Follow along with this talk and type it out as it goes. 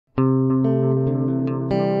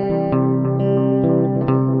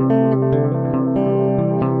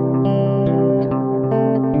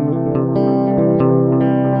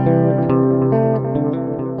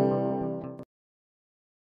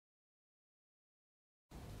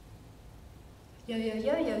Yo, yo,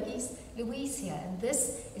 yo, yogis, Louise here, and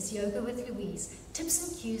this is Yoga with Louise. Tips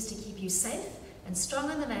and cues to keep you safe and strong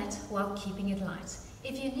on the mat while keeping it light.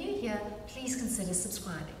 If you're new here, please consider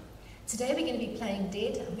subscribing. Today we're going to be playing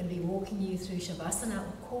dead. I'm going to be walking you through Savasana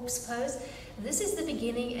or corpse pose. This is the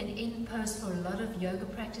beginning and end pose for a lot of yoga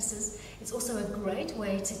practices. It's also a great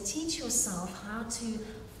way to teach yourself how to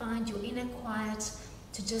find your inner quiet,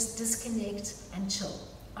 to just disconnect and chill.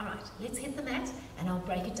 Alright, let's hit the mat and I'll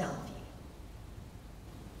break it down for you.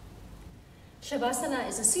 Savasana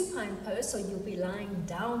is a supine pose, so you'll be lying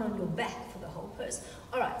down on your back for the whole pose.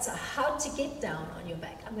 Alright, so how to get down on your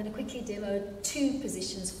back. I'm going to quickly demo two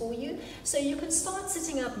positions for you. So you can start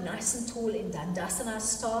sitting up nice and tall in Dandasana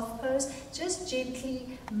staff pose. Just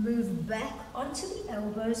gently move back onto the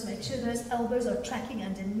elbows. Make sure those elbows are tracking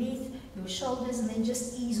underneath your shoulders, and then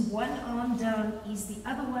just ease one arm down, ease the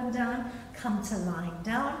other one down, come to lying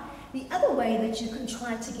down. The other way that you can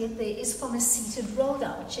try to get there is from a seated roll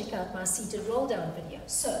down. Check out my seated roll down video.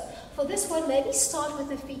 So for this one, maybe start with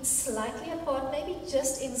the feet slightly apart, maybe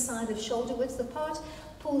just inside of shoulder width apart.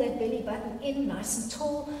 Pull that belly button in nice and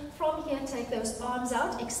tall. From here, take those arms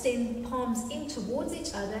out, extend palms in towards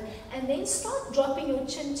each other, and then start dropping your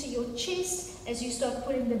chin to your chest as you start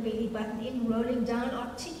putting the belly button in, rolling down,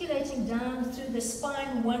 articulating down through the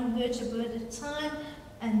spine, one vertebra at a time,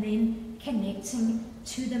 and then connecting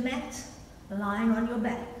to the mat, lying on your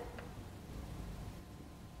back.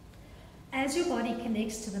 As your body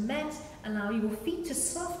connects to the mat, allow your feet to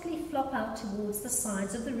softly flop out towards the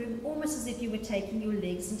sides of the room, almost as if you were taking your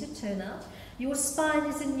legs into turnout. Your spine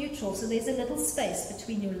is in neutral, so there's a little space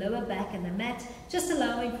between your lower back and the mat, just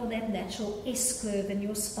allowing for that natural S-curve in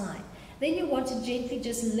your spine. Then you want to gently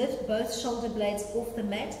just lift both shoulder blades off the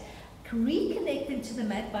mat. Reconnect them to the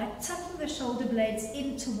mat by tucking the shoulder blades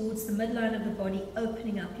in towards the midline of the body,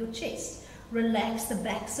 opening up your chest. Relax the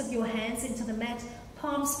backs of your hands into the mat,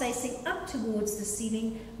 palms facing up towards the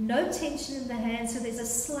ceiling, no tension in the hands, so there's a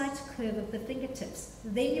slight curve of the fingertips.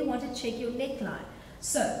 Then you want to check your neckline.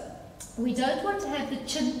 So we don't want to have the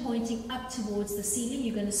chin pointing up towards the ceiling.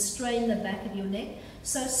 You're going to strain the back of your neck.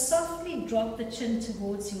 So softly drop the chin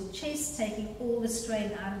towards your chest, taking all the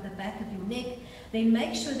strain out of the back of your neck. Then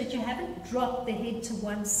make sure that you haven't dropped the head to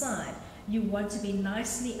one side. You want to be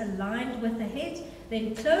nicely aligned with the head.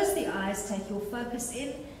 Then close the eyes, take your focus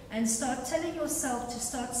in, and start telling yourself to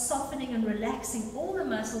start softening and relaxing all the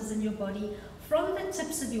muscles in your body from the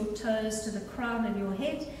tips of your toes to the crown of your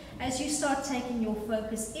head. As you start taking your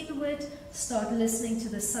focus inward, start listening to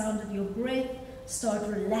the sound of your breath, start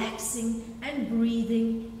relaxing and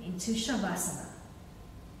breathing into Savasana.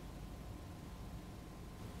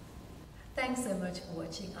 Thanks so much for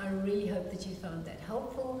watching. I really hope that you found that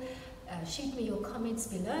helpful. Shoot me your comments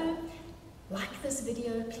below. Like this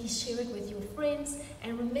video, please share it with your friends,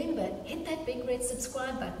 and remember, hit that big red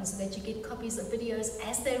subscribe button so that you get copies of videos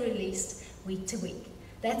as they're released week to week.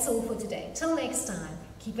 That's all for today. Till next time,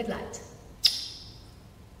 keep it light.